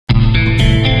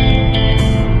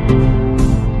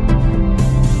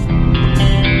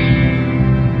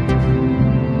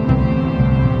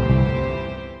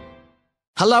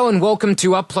Hello and welcome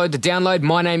to Upload the Download.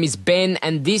 My name is Ben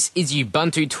and this is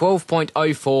Ubuntu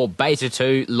 12.04 Beta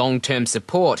 2 long-term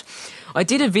support. I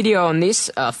did a video on this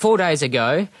 4 days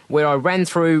ago where I ran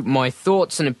through my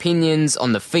thoughts and opinions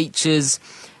on the features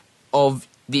of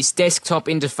this desktop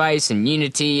interface and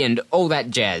Unity and all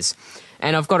that jazz.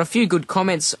 And I've got a few good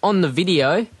comments on the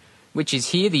video, which is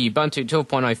here, the Ubuntu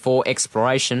 12.04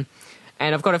 exploration.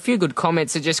 And I've got a few good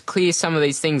comments that just clear some of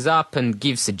these things up and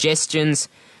give suggestions.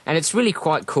 And it's really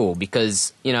quite cool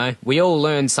because, you know, we all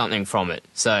learn something from it.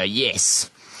 So,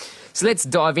 yes. So let's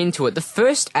dive into it. The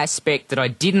first aspect that I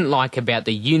didn't like about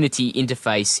the Unity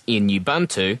interface in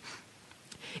Ubuntu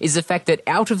is the fact that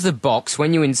out of the box,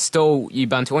 when you install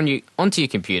Ubuntu onto your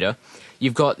computer,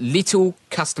 you've got little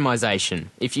customization.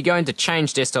 If you go into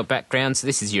Change Desktop Background, so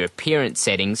this is your appearance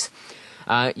settings,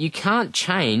 you can't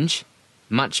change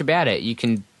much about it. You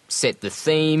can set the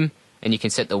theme and you can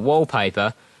set the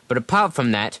wallpaper, but apart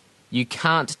from that, you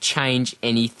can't change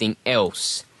anything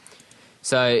else.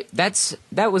 So that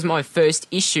was my first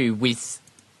issue with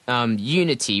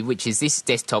Unity, which is this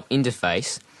desktop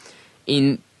interface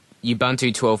in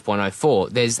Ubuntu 12.04.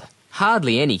 There's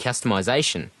hardly any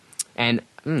customization, and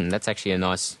that's actually a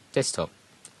nice desktop,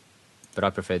 but I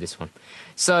prefer this one.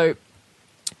 So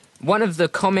one of the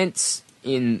comments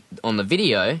on the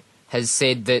video has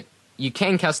said that you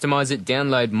can customize it,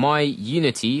 download My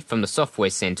Unity from the Software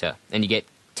Center, and you get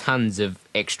tons of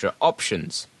extra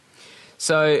options.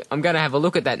 So I'm going to have a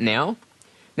look at that now.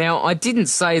 Now, I didn't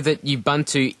say that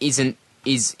Ubuntu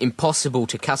is impossible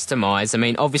to customize. I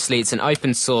mean, obviously it's an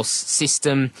open source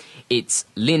system, it's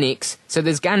Linux, so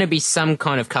there's going to be some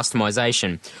kind of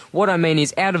customization. What I mean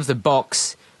is, out of the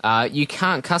box, you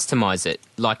can't customize it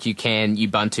like you can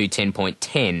Ubuntu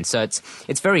 10.10. So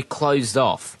it's very closed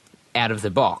off out of the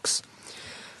box.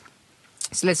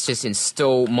 So let's just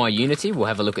install My Unity. We'll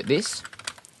have a look at this.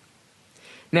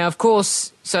 Now, of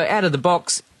course, so out of the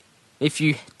box, if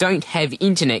you don't have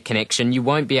internet connection, you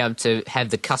won't be able to have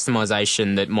the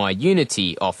customization that My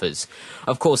Unity offers.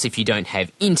 Of course, if you don't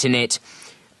have internet,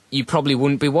 you probably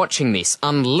wouldn't be watching this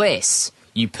unless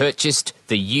you purchased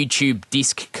the YouTube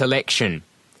disc collection.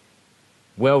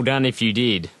 Well done if you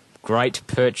did. Great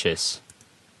purchase.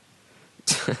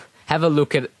 Have a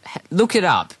look it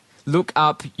up. Look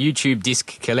up YouTube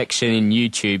disc collection in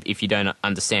YouTube if you don't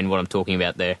understand what I'm talking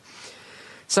about there.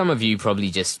 Some of you probably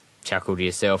just chuckled to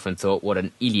yourself and thought, what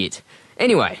an idiot.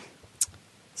 Anyway,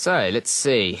 so let's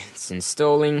see. It's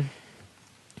installing.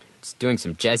 It's doing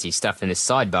some jazzy stuff in this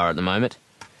sidebar at the moment.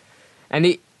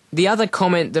 And the other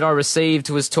comment that I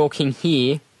received was talking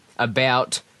here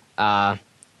about the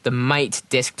Mate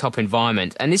desktop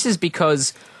environment. And this is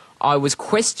because I was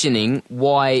questioning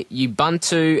why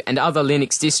Ubuntu and other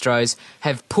Linux distros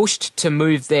have pushed to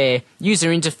move their user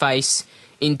interface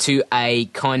into a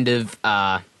kind of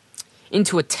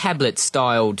into a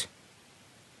tablet-styled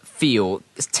feel,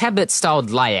 tablet-styled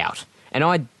layout, and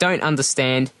I don't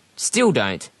understand, still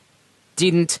don't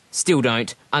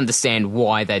understand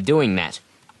why they're doing that.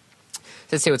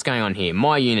 Let's see what's going on here.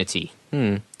 My Unity.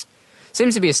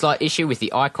 Seems to be a slight issue with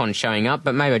the icon showing up,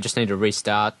 but maybe I just need to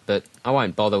restart, but I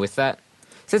won't bother with that.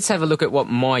 So let's have a look at what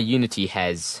My Unity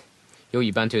has. Your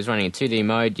Ubuntu is running in 2D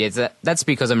mode. Yes, that's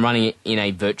because I'm running it in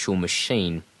a virtual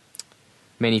machine.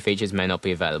 Many features may not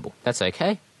be available. That's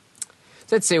okay.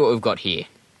 So let's see what we've got here.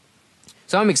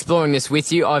 So I'm exploring this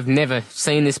with you. I've never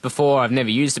seen this before. I've never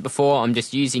used it before. I'm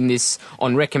just using this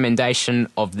on recommendation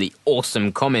of the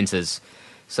awesome commenters.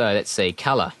 So let's see.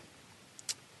 Color.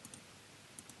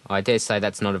 I dare say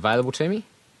that's not available to me.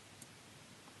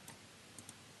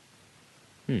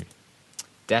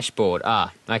 Dashboard.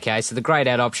 Okay, so the grayed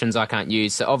out options I can't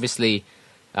use. So obviously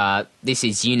this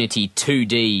is Unity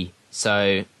 2D.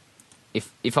 So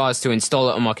if I was to install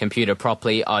it on my computer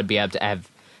properly, I'd be able to have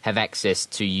access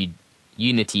to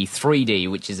Unity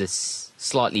 3D, which is a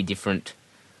slightly different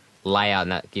layout,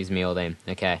 and that gives me all them.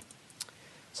 Okay.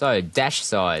 So dash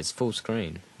size, full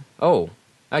screen. Oh,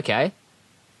 okay.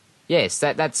 Yes,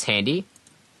 that's handy.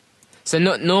 So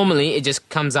normally it just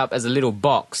comes up as a little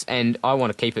box, and I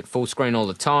want to keep it full screen all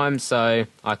the time, so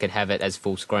I could have it as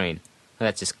full screen.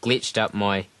 That's just glitched up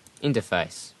my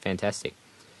interface. Fantastic.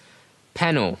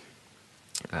 Panel.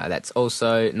 That's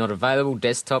also not available.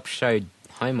 Desktop, show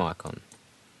home icon.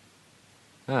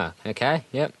 Okay,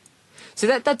 yep. So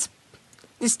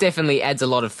this definitely adds a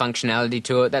lot of functionality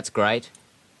to it. That's great.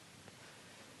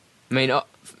 I mean,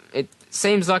 it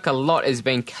seems like a lot has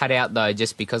been cut out though,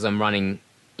 just because I'm running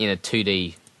in a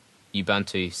 2D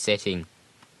Ubuntu setting.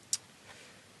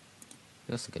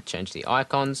 I also can change the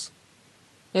icons.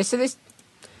 Yeah, so this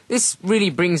this really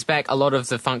brings back a lot of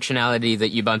the functionality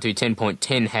that Ubuntu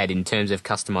 10.10 had in terms of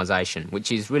customization,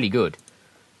 which is really good.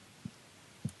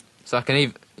 So I can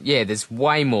even... Yeah, there's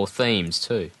way more themes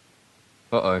too.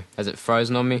 Uh-oh, has it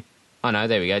frozen on me? Oh no,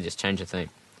 there we go, just change the theme.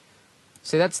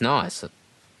 See, that's nice.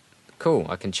 Cool,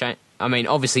 I can change... I mean,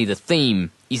 obviously the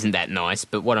theme isn't that nice,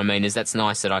 but what I mean is that's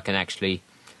nice that I can actually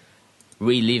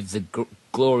relive the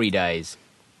glory days.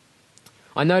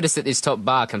 I noticed that this top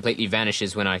bar completely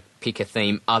vanishes when I pick a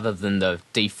theme other than the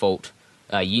default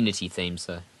Unity theme,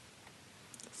 so...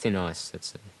 Thin ice,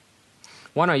 that's it.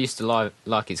 One I used to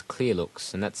like is Clear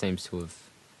Looks, and that seems to have...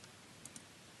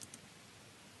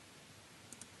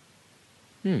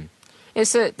 Yeah,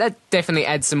 so that definitely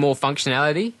adds some more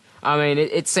functionality. I mean,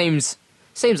 it seems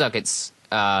like it's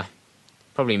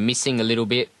probably missing a little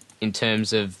bit in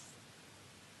terms of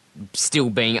still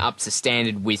being up to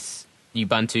standard with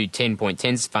Ubuntu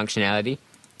 10.10's functionality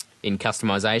in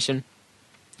customization.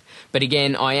 But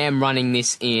again, I am running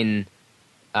this in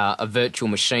a virtual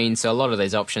machine, so a lot of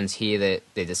those options here,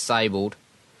 they're disabled.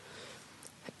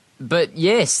 But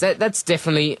yes, that's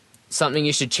definitely something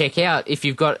you should check out if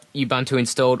you've got Ubuntu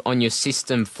installed on your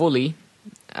system fully.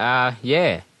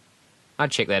 Yeah,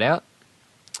 I'd check that out.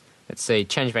 Let's see,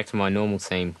 change back to my normal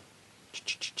theme.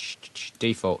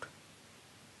 Default.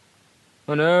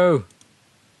 Oh no!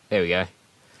 There we go.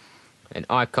 And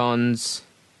icons.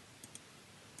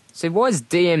 See, why is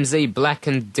DMZ black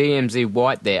and DMZ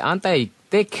white there? Aren't they?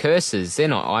 They're cursors. They're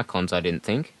not icons, I didn't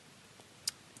think.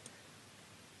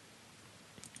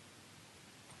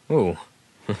 Oh,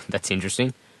 that's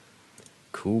interesting.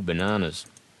 Cool bananas.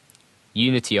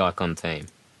 Unity icon theme.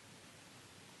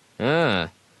 Ah.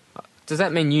 Does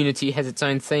that mean Unity has its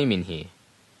own theme in here?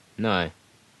 No.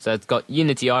 So it's got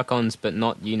Unity icons, but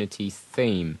not Unity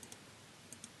theme.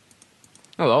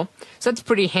 Oh well. So that's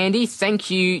pretty handy. Thank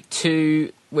you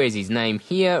to... Where's his name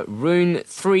here?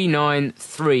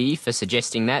 Rune393 for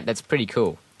suggesting that. That's pretty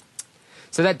cool.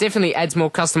 So that definitely adds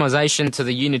more customization to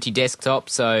the Unity desktop,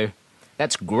 so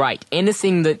that's great.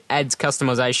 Anything that adds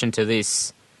customization to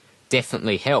this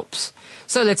definitely helps.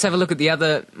 So let's have a look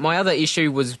at my other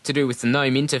issue was to do with the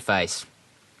GNOME interface.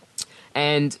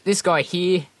 And this guy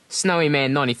here,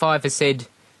 SnowyMan95, has said...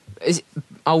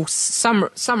 I'll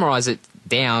summarize it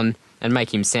down and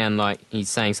make him sound like he's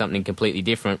saying something completely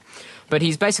different. But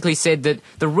he's basically said that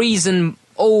the reason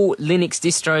all Linux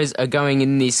distros are going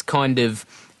in this kind of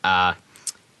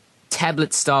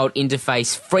tablet-style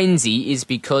interface frenzy is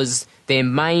because their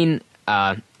main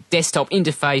desktop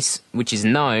interface, which is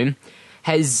GNOME,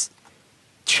 has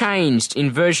changed in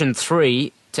version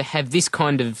 3 to have this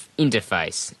kind of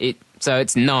interface. So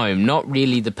it's GNOME, not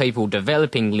really the people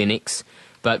developing Linux,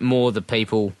 but more the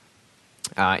people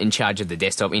in charge of the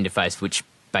desktop interface, which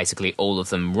basically all of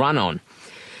them run on.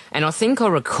 And I think I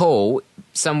recall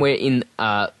somewhere in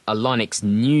a Linux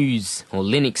news, or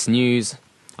Linux news,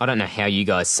 I don't know how you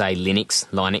guys say Linux,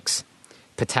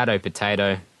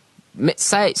 potato.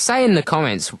 Say in the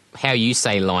comments how you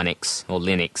say Linux or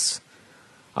Linux.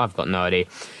 I've got no idea.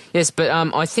 Yes, but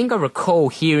I think I recall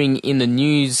hearing in the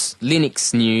news,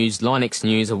 Linux news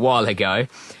a while ago,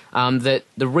 that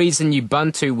the reason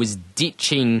Ubuntu was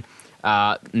ditching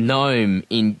GNOME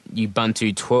in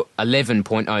Ubuntu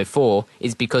 11.04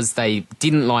 is because they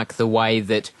didn't like the way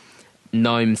that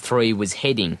GNOME 3 was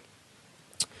heading.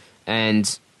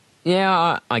 And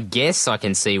yeah, I guess I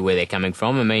can see where they're coming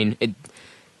from. I mean,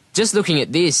 just looking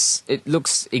at this, it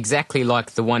looks exactly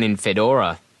like the one in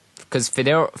Fedora. Because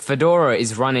Fedora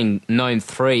is running GNOME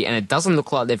 3 and it doesn't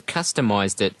look like they've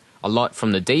customized it a lot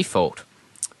from the default.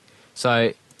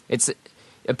 So it's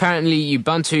apparently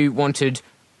Ubuntu wanted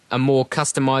a more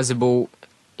customizable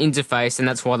interface, and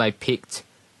that's why they picked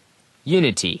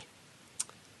Unity,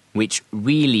 which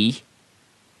really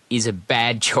is a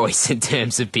bad choice in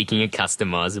terms of picking a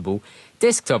customizable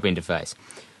desktop interface.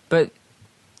 But,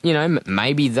 you know,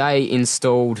 maybe they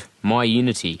installed my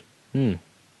Unity. No,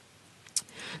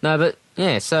 but,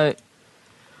 yeah, so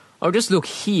I'll just look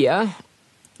here,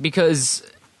 because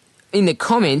in the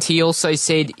comment he also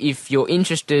said if you're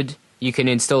interested, you can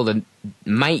install the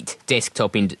Mate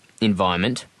desktop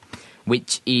environment,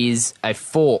 which is a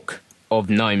fork of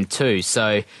GNOME 2.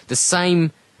 So the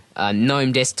same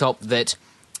GNOME desktop that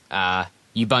Ubuntu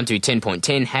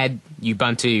 10.10 had,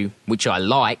 Ubuntu, which I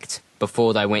liked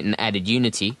before they went and added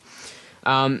Unity.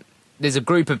 There's a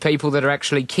group of people that are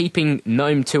actually keeping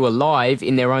GNOME 2 alive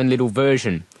in their own little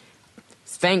version,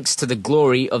 thanks to the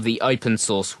glory of the open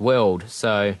source world.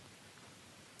 So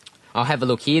I'll have a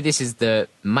look here. This is the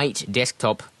Mate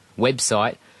desktop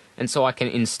website, and so I can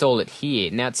install it here.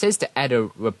 Now it says to add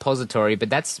a repository, but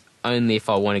that's only if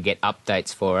I want to get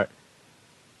updates for it.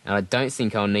 And I don't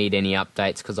think I'll need any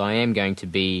updates because I'm only going to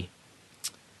be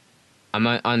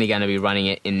running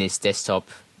it in this desktop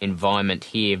environment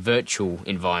here, virtual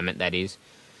environment that is.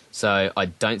 So I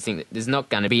don't think that there's not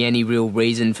going to be any real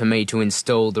reason for me to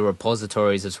install the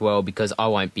repositories as well, because I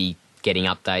won't be getting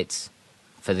updates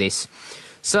for this.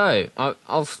 So I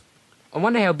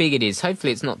wonder how big it is.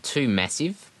 Hopefully it's not too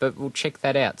massive, but we'll check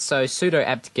that out. So sudo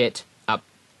apt-get up.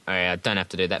 I don't have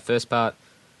to do that first part.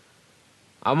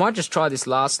 I might just try this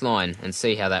last line and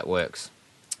see how that works.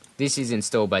 This is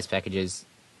install base packages.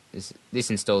 This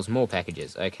installs more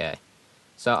packages. Okay.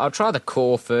 So I'll try the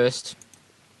core first.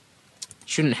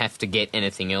 Shouldn't have to get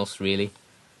anything else really.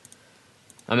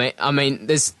 I mean,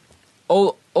 there's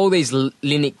all these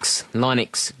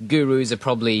Linux gurus are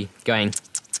probably going,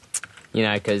 you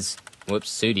know, because whoops,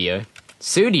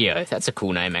 Sudio, that's a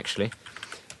cool name actually.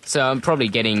 So I'm probably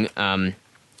getting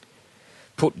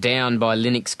put down by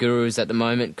Linux gurus at the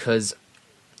moment because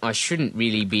I shouldn't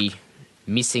really be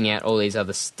missing out all these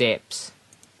other steps.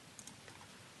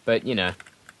 But you know,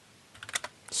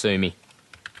 sue me.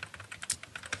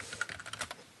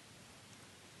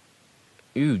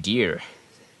 Ooh dear,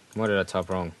 what did I type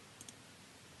wrong?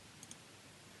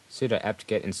 Sudo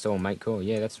apt-get install make call.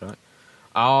 Yeah, that's right.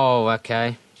 Oh,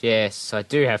 okay. Yes, I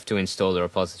do have to install the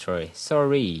repository.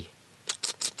 Sorry.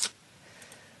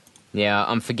 Yeah,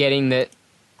 I'm forgetting that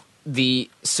the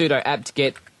sudo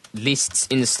apt-get lists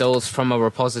installs from a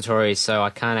repository, so I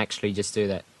can't actually just do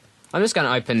that. I'm just going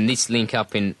to open this link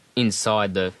up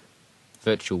inside the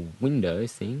virtual window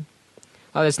thing.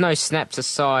 Oh, there's no snaps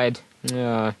aside.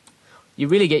 You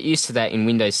really get used to that in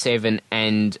Windows 7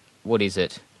 and what is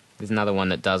it? There's another one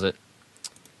that does it.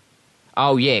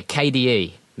 Oh yeah,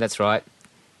 KDE. That's right.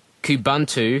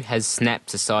 Ubuntu has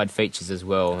snapped aside features as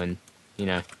well, and you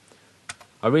know,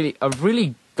 I've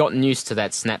really gotten used to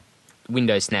that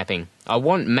window snapping. I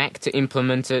want Mac to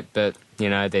implement it, but you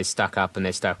know, they're stuck up and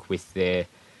they're stuck with their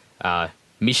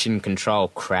mission control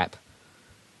crap.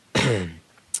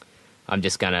 I'm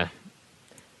just gonna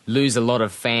lose a lot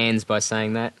of fans by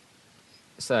saying that.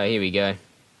 So here we go.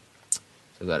 So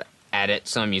I've got to add it.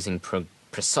 So I'm using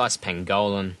precise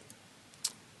pangolin.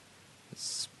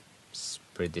 Let's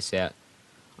spread this out.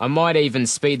 I might even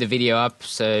speed the video up.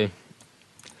 So,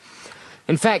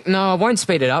 in fact, no, I won't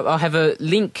speed it up. I'll have a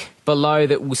link below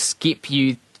that will skip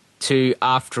you to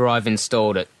after I've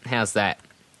installed it. How's that?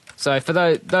 So for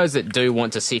those that do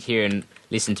want to sit here and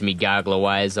listen to me gargle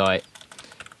away as I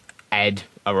add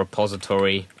a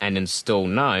repository and install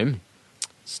GNOME,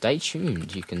 stay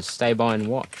tuned. You can stay by and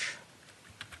watch.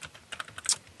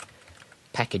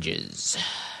 Packages.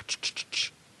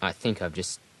 I think I've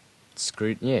just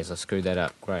screwed... Yes, I screwed that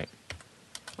up. Great.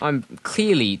 I'm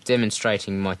clearly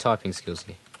demonstrating my typing skills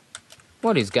here.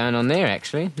 What is going on there,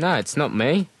 actually? No, it's not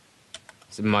me.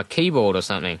 It's my keyboard or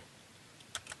something.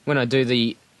 When I do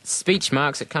the speech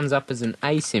marks, it comes up as an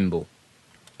A symbol.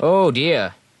 Oh,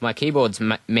 dear. My keyboard's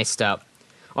messed up.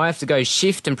 I have to go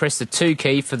shift and press the 2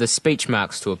 key for the speech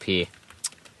marks to appear.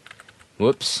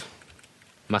 Whoops.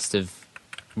 Must have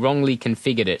wrongly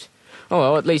configured it. Oh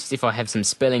well, at least if I have some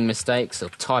spelling mistakes or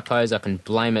typos, I can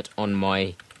blame it on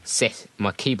my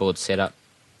keyboard setup.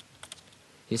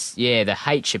 Yeah, the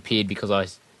H appeared because I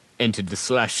entered the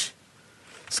slash.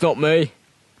 It's not me.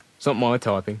 It's not my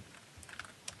typing.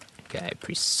 Okay,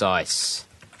 precise.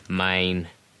 Main.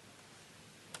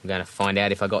 I'm going to find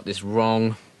out if I got this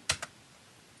wrong.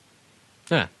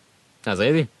 Ah, that was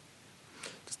easy.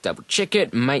 Just double check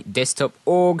it. Mate desktop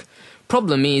org.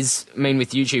 Problem is, I mean,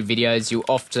 with YouTube videos, you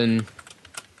often...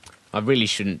 I really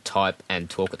shouldn't type and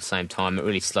talk at the same time. It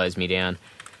really slows me down.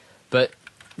 But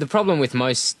the problem with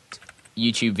most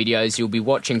YouTube videos, you'll be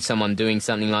watching someone doing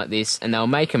something like this, and they'll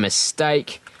make a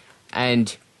mistake,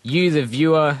 and you, the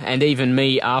viewer, and even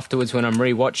me afterwards when I'm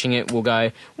rewatching it, will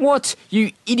go, "What?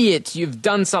 You idiot! You've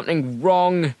done something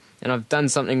wrong!" And I've done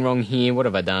something wrong here. What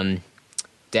have I done?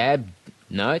 Dab?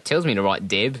 No, it tells me to write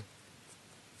Deb.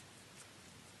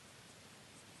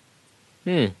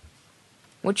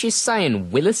 What you saying,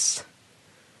 Willis?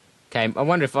 Okay, I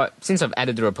wonder if since I've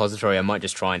added the repository, I might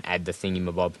just try and add the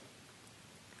thingy-mabob.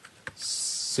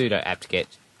 Sudo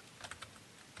apt-get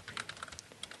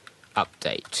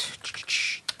update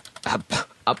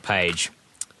up page.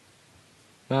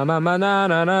 Well,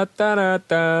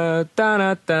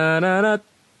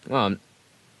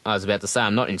 I was about to say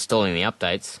I'm not installing the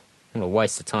updates. What a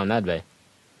waste of time that'd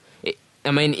be.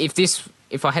 I mean,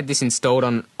 if I had this installed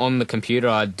on the computer,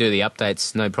 I'd do the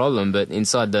updates, no problem, but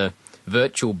inside the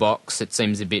virtual box, it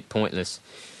seems a bit pointless.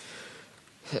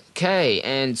 Okay,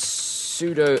 and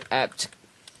sudo apt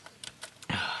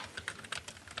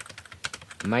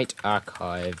mate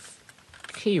archive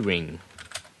keyring.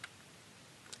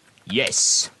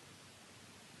 Yes.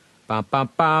 Bum, bum,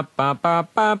 bum, bum, bum,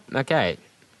 bum. Okay.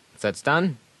 So that's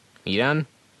done. Are you done?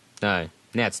 No.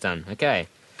 Now it's done. Okay.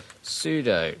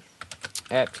 Sudo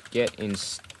apt-get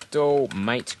install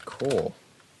mate core.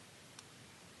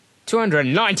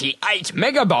 298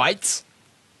 megabytes?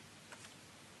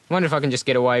 I wonder if I can just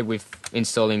get away with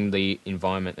installing the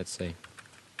environment. Let's see.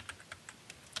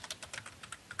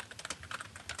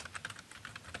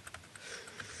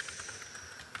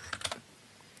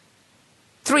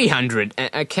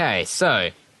 $300. Okay, so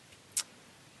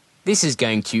this is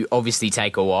going to obviously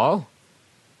take a while,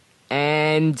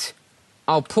 and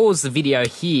I'll pause the video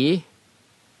here,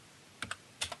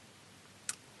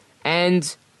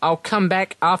 and I'll come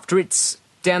back after it's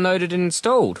downloaded and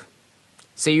installed.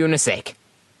 See you in a sec.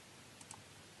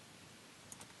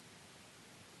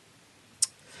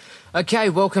 Okay,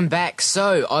 welcome back.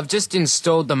 So, I've just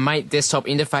installed the Mate desktop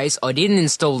interface. I didn't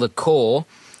install the core,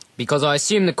 because I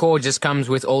assume the core just comes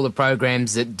with all the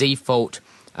programs that default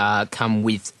come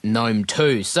with GNOME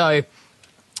 2. So,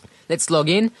 let's log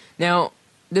in. Now,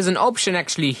 there's an option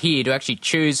actually here to actually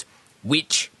choose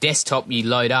which desktop you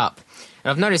load up.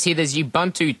 And I've noticed here there's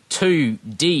Ubuntu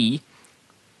 2D,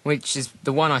 which is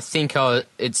the one I think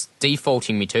it's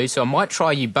defaulting me to. So I might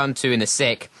try Ubuntu in a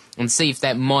sec and see if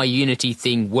that My Unity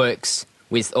thing works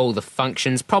with all the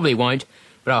functions. Probably won't,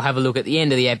 but I'll have a look at the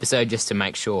end of the episode just to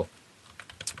make sure.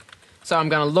 So I'm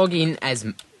going to log in as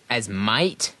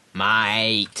Mate.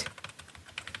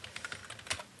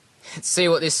 Let's see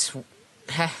what let's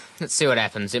see what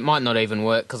happens. It might not even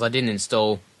work because I didn't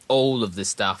install all of the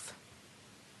stuff.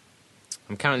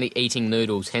 I'm currently eating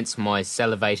noodles, hence my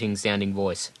salivating sounding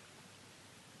voice.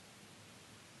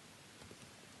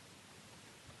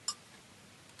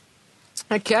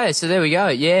 Okay, so there we go.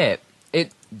 Yeah,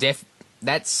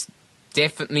 that's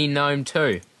definitely GNOME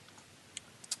 2.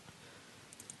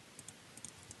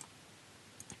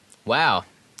 Wow.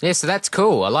 Yeah, so that's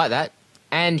cool. I like that.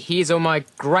 And here's all my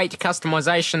great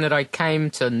customization that I came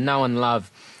to know and love.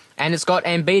 And it's got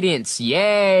ambience.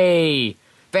 Yay!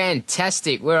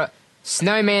 Fantastic. We're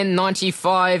Snowman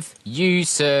 95. You,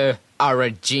 sir, are a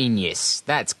genius.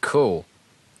 That's cool.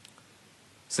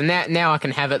 So now I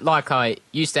can have it like I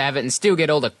used to have it and still get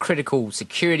all the critical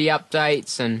security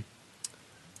updates and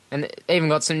even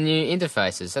got some new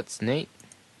interfaces. That's neat.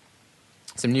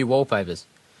 Some new wallpapers.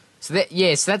 So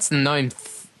that's the GNOME,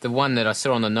 the one that I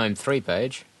saw on the GNOME 3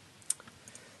 page.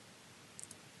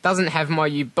 Doesn't have my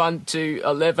Ubuntu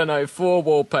 11.04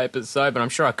 wallpapers though, but I'm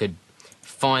sure I could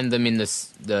find them in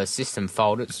the system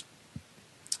folders.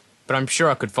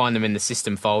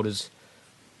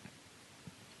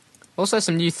 Also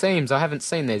some new themes. I haven't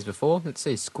seen these before. Let's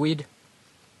see, squid.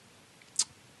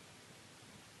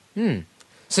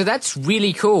 So that's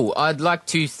really cool. I'd like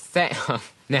to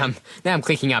now I'm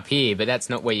clicking up here, but that's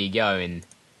not where you go in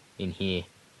here.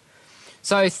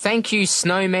 So thank you,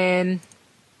 Snowman.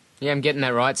 Yeah, I'm getting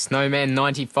that right. Snowman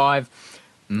 95.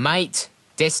 Mate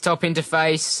desktop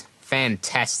interface.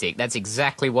 Fantastic. That's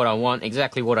exactly what I want,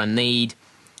 exactly what I need.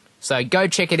 So go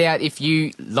check it out if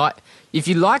you like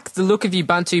the look of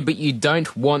Ubuntu but you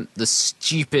don't want the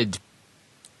stupid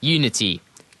Unity.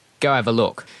 Go have a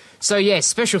look. So yeah,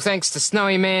 special thanks to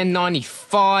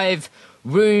Snowyman95,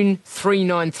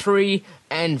 Rune393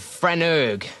 and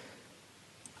Franerg.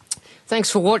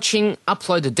 Thanks for watching.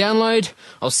 Upload the download.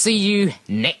 I'll see you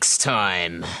next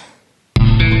time.